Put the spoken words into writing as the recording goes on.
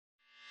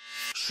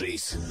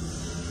Šis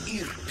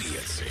ir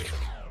pieci.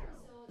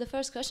 The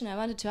first question I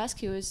wanted to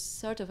ask you is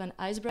sort of an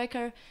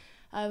icebreaker.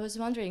 I was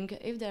wondering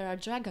if there are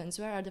dragons,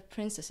 where are the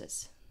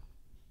princesses?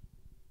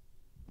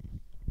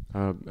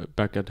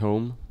 Back at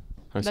home,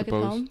 I Back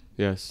suppose. at home?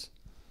 Yes.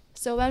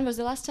 So when was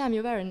the last time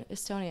you were in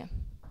Estonia?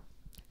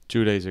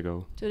 2 days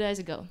ago. 2 days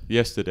ago.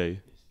 Yesterday.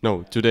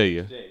 No,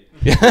 today.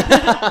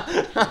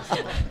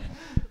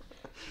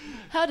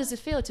 How does it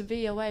feel to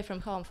be away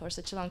from home for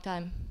such a long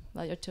time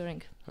while you're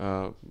touring?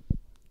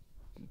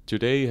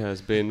 Today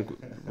has been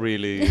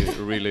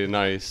really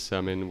nice.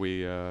 I mean,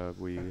 well,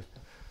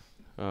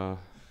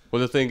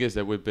 the thing is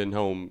that we've been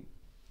home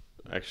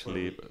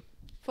actually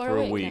For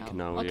a week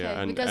now. Okay,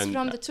 Yeah, because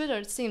from the Twitter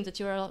it seemed that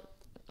you were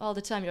all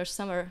the time you're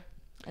somewhere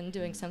and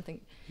doing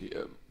something.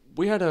 Yeah,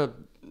 we had a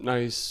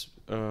nice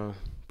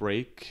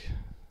break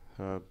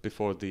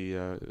before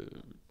the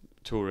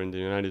tour in the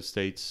United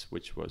States,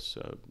 which was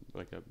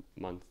like a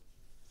month,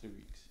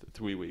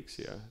 3 weeks.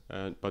 Yeah,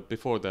 but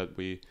before that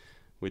we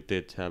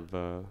did have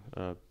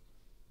a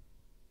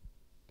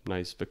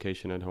nice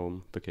vacation at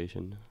home.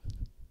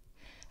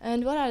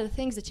 And what are the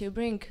things that you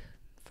bring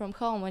from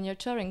home when you're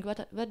touring? What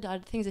are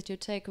the things that you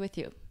take with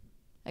you,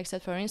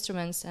 except for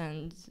instruments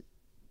and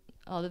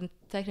all the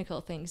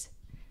technical things?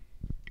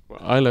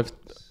 Well,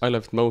 I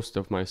left most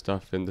of my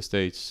stuff in the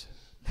States.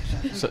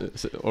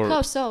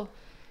 How so?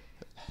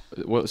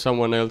 Well,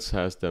 someone else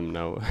has them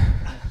now.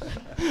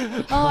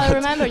 Oh, I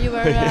remember you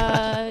were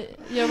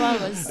your one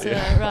was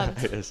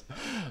robbed. Yes,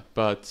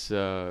 but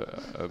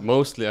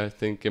mostly I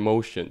think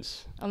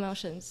emotions.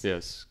 Emotions.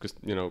 Yes, because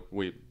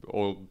we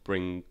all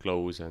bring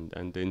clothes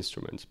and the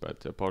instruments,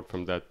 but apart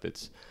from that,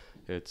 it's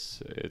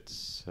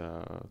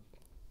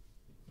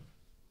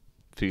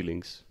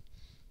feelings.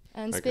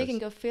 And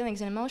speaking of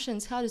feelings and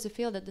emotions, how does it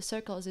feel that the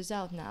Circles is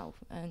out now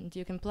and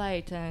you can play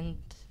it and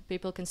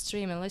people can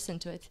stream and listen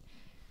to it?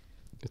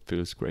 It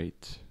feels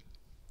great.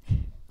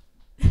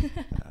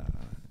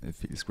 It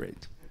feels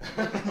great.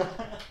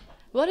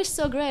 What is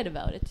so great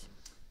about it?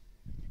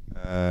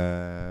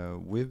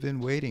 We've been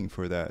waiting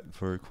for that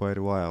for quite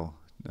a while,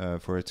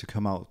 for it to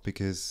come out,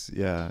 because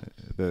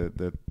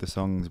the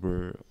songs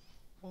were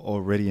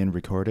already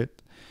recorded,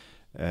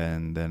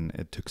 and then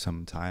it took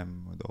some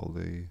time with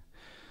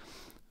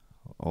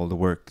all the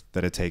work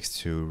that it takes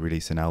to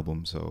release an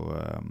album. So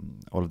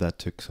all of that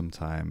took some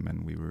time,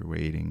 and we were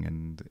waiting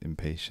and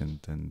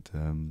impatient,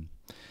 and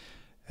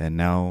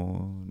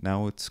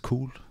now it's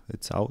cool.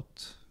 It's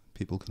out.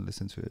 People can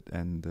listen to it,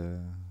 and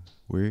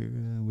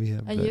we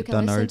have and you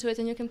can listen to it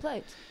and you can play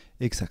it.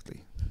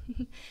 Exactly.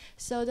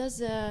 So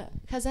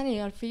has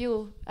any of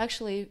you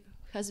actually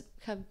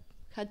have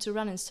had to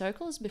run in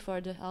circles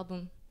before the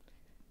album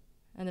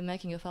and the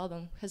making of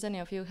album? Has any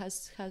of you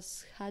has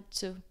had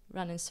to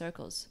run in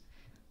circles?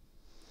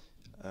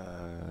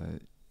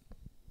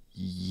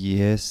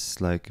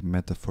 Yes, like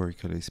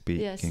metaphorically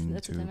speaking. Yes,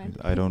 that's what I meant.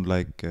 I don't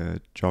like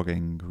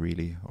jogging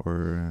really,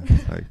 or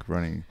like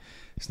running.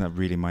 It's not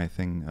really my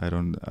thing. I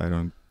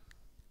don't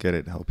get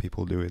it how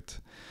people do it.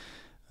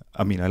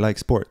 I mean, I like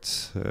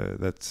sports.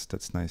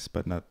 That's nice,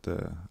 but not.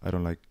 I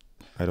don't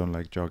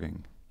like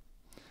jogging.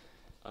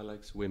 I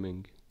like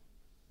swimming.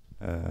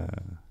 Yeah,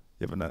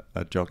 but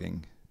not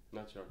jogging.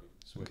 Not jogging.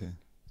 Swimming. Okay.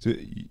 So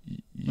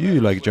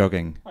you like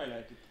jogging? I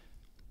like it.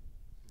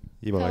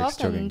 Eva How likes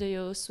often jogging. do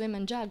you swim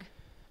and jog?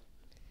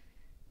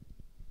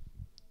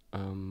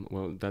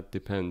 Well, that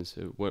depends.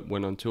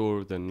 When on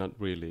tour, then not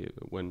really.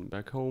 When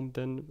back home,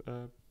 then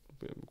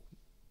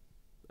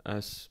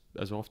as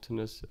often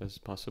as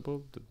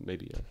possible.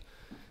 Maybe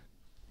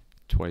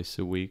twice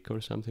a week or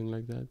something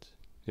like that.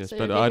 Yes, So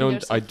but you're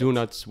I do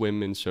not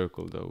swim in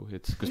circle though.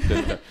 It's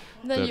because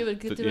Then you would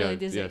get really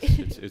dizzy.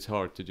 Yes, it's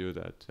hard to do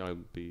that.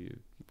 I'll be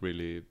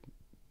really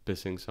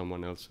pissing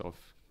someone else off.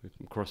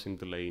 Crossing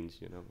the lanes,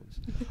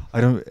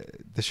 I don't.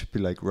 There should be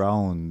like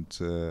round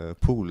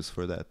pools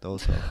for that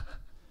also.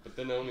 But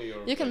then only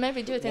You can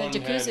maybe do it in a one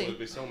jacuzzi. hand will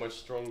be so much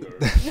stronger.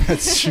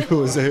 That's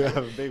true. So you have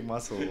a big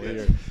muscle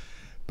here.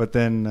 But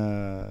then,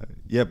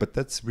 but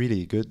that's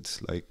really good.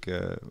 Like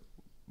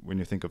when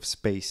you think of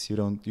space, you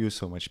don't use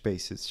so much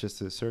space. It's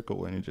just a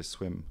circle, and you just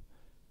swim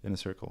in a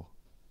circle.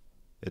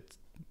 It's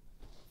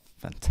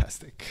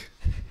fantastic.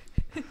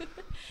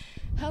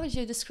 How would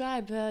you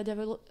describe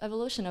the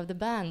evolution of the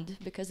band?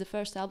 Because the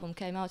first album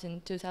came out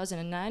in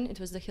 2009. It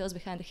was The Hills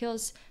Behind the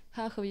Hills.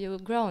 How have you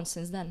grown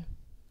since then?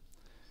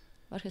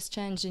 What has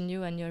changed in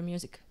you and your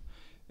music?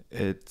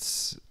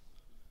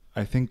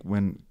 I think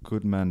when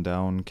Good Man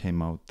Down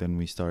came out, then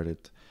we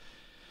started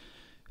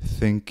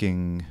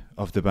thinking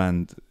of the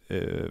band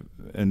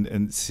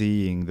and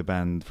seeing the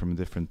band from a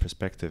different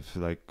perspective.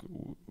 Like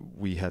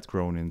we had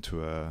grown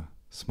into a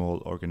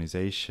small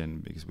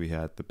organization because we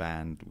had the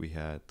band, we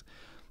had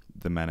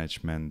the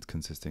management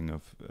consisting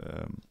of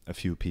a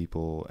few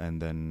people,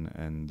 and then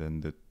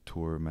the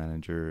tour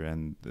manager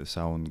and the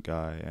sound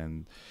guy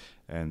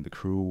and the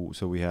crew.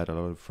 So we had a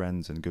lot of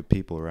friends and good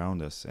people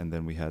around us, and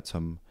then we had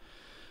some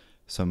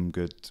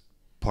good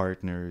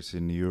partners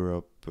in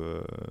Europe,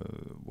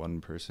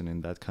 one person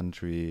in that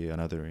country,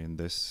 another in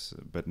this.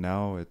 But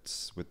now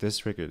it's with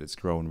this record, it's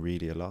grown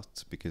really a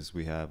lot because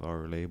we have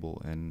our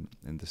label in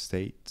the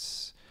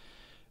States,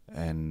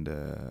 and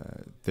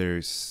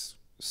there's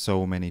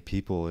so many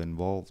people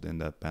involved in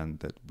that band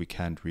that we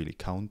can't really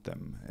count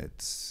them.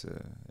 It's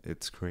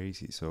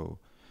crazy. So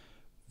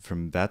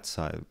from that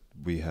side,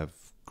 we have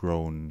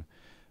grown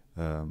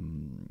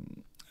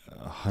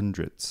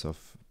hundreds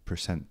of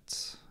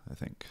percent, I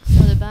think.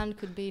 So the band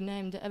could be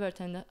named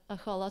Ewert and a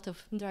whole lot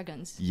of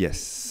dragons.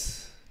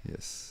 Yes,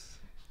 yes.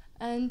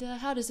 And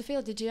how does it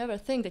feel? Did you ever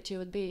think that you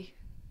would be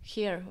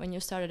here when you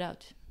started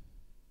out?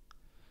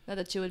 Not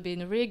that you would be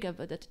in Riga,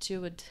 but that you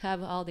would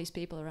have all these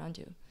people around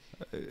you.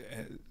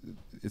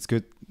 It's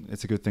good.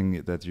 It's a good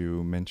thing that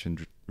you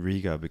mentioned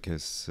Riga,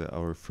 because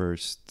our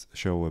first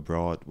show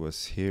abroad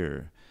was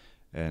here,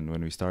 and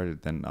when we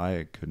started, then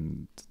I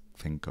couldn't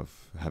think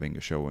of having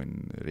a show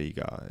in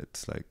Riga.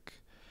 It's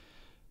like,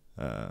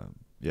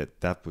 yeah,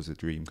 that was a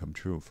dream come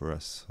true for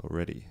us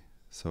already.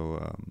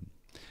 So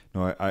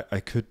no, I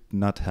could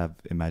not have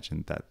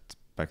imagined that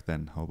back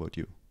then. How about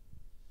you?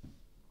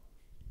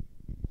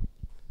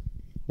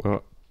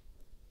 Well,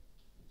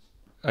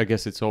 I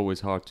guess it's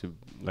always hard to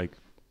like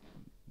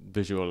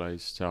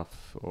visualize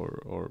stuff,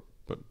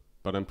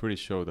 but I'm pretty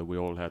sure that we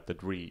all had the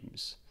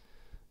dreams.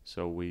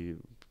 So we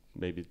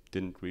maybe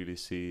didn't really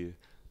see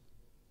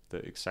the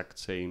exact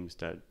same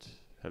that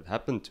have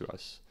happened to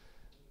us,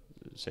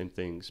 same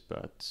things,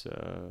 but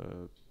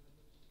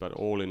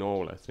all in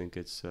all, I think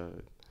it's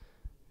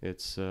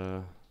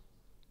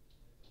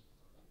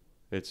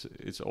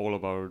all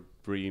of our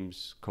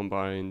dreams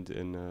combined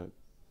in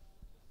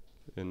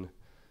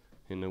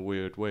a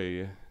weird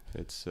way.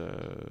 It's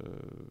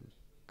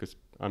because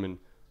I mean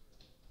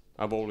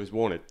I've always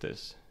wanted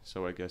this,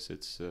 so I guess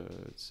it's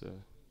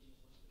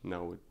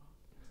now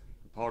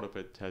part of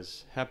it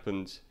has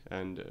happened,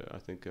 and I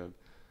think a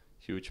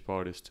huge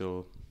part is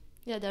still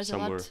There's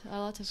somewhere a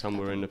lot of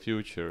somewhere in the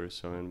future.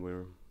 So, and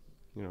we're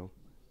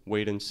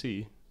wait and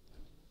see.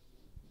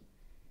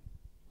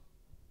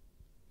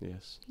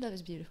 Yes. That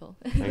was beautiful.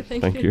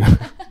 Thank you.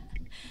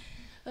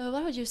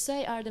 What would you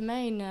say are the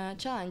main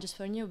challenges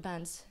for new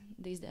bands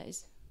these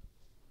days?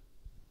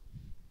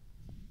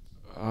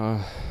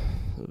 Do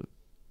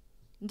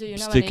you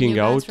know any sticking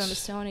new bands out. from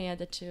Estonia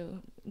that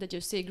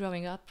you see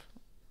growing up?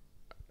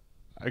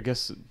 I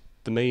guess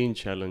the main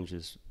challenge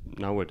is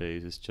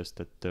nowadays is just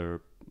that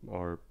there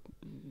are,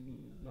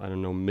 I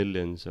don't know,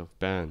 millions of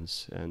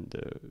bands, and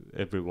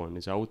everyone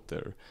is out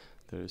there.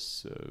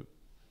 There's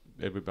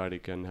everybody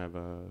can have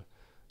a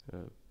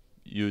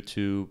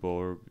YouTube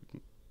or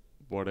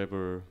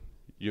whatever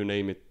you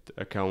name it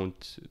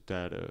account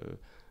that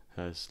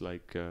has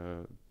like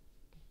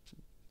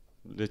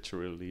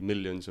literally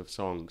millions of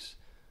songs.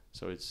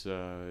 So it's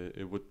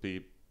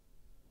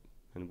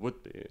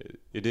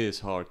it is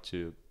hard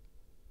to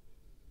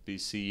be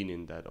seen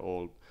in that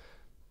all,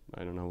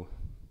 I don't know,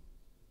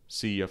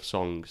 sea of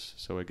songs.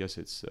 So I guess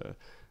it's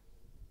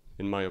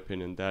in my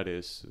opinion that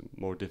is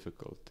more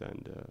difficult.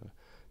 And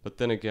but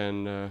then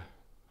again,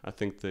 I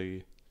think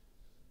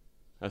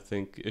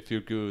if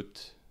you're good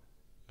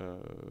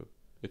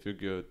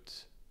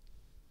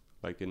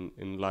like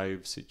in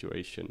live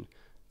situation,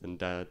 then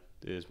that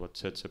is what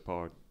sets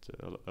apart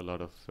a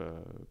lot of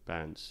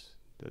bands,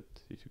 that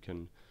if you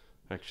can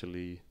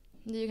actually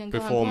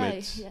perform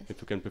it, yes.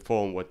 if you can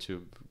perform what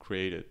you've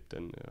created,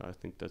 then I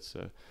think that's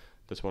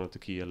one of the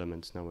key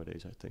elements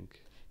nowadays, I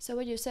think. So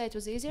would you say it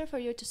was easier for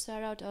you to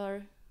start out,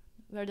 or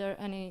were there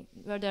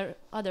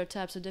other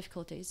types of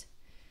difficulties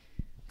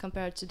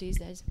compared to these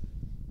days?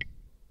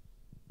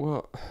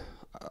 Well,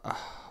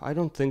 I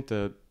don't think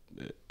that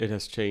it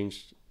has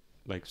changed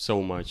like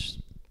so much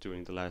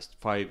during the last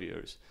 5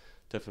 years.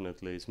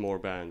 Definitely, it's more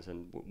bands,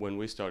 and when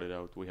we started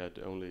out, we had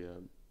only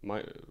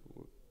what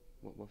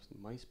was it,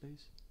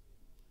 MySpace?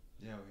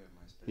 Yeah, we have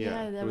MySpace.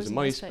 Yeah, there it was was a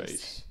MySpace.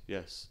 MySpace.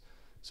 Yes,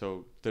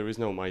 so there is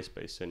no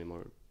MySpace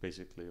anymore,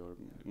 basically, or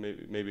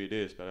maybe it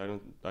is, but I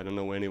don't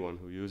know anyone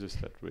who uses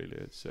that really.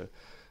 It's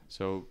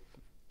so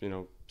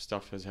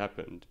stuff has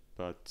happened,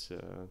 but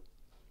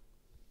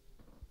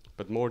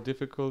more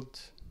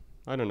difficult.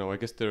 I don't know. I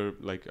guess there are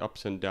like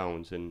ups and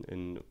downs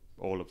in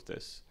all of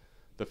this.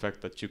 The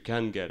fact that you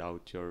can get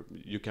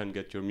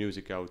your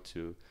music out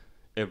to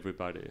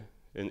everybody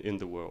in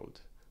the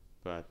world,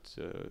 but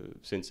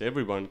since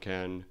everyone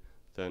can,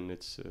 then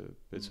it's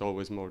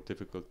always more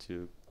difficult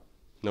to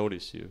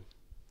notice you.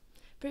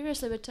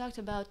 Previously, we talked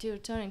about you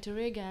returning to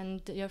Riga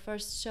and your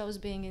first shows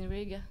being in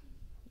Riga,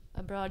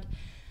 abroad.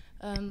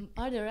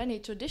 Are there any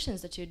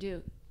traditions that you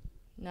do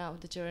now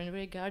that you're in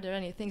Riga? Are there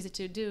any things that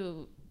you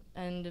do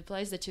and the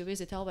place that you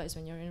visit always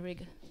when you're in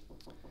Riga?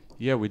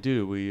 Yeah, we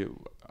do.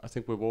 I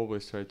think we've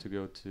always tried to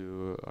go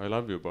to I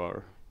Love You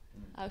bar.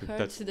 I've heard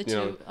That's, that you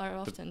know, you are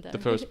often there. The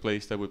first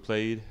place that we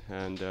played,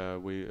 and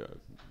we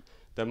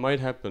that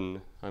might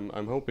happen.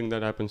 I'm hoping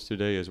that happens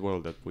today as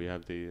well. That we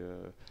have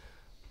the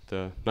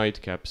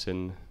nightcaps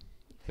in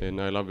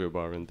I Love You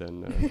bar, and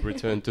then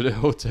return to the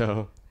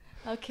hotel.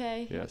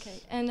 Okay. Yes. Okay.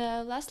 And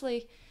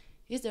lastly,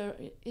 is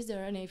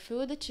there any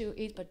food that you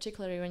eat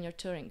particularly when you're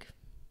touring?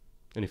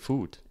 Any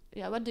food?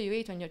 Yeah. What do you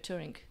eat when you're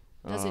touring?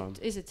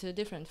 Is it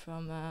different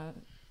from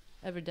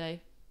every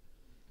day?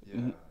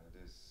 Yeah, it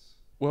is.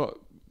 Well,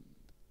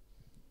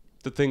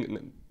 the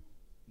thing,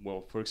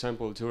 well, for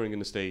example, touring in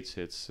the States,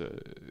 it's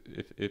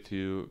if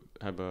you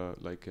have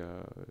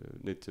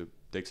need to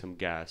take some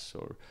gas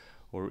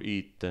or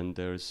eat, then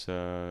there's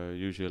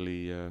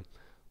usually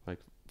like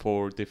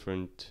 4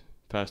 different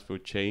fast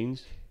food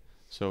chains.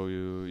 So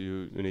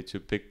you need to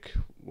pick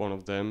one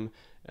of them,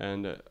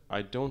 and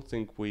I don't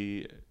think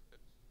we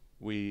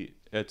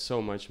ate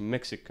so much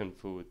Mexican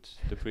food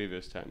the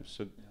previous time.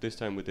 So this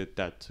time we did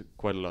that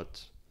quite a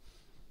lot.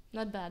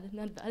 Not bad,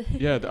 not bad.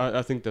 Yeah,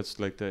 I think that's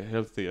like the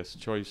healthiest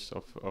choice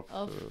of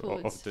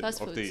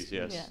foods. these.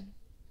 Yes.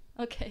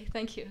 Yeah. Okay,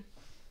 thank you.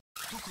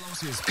 Tu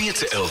klausies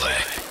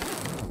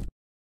PieciLV.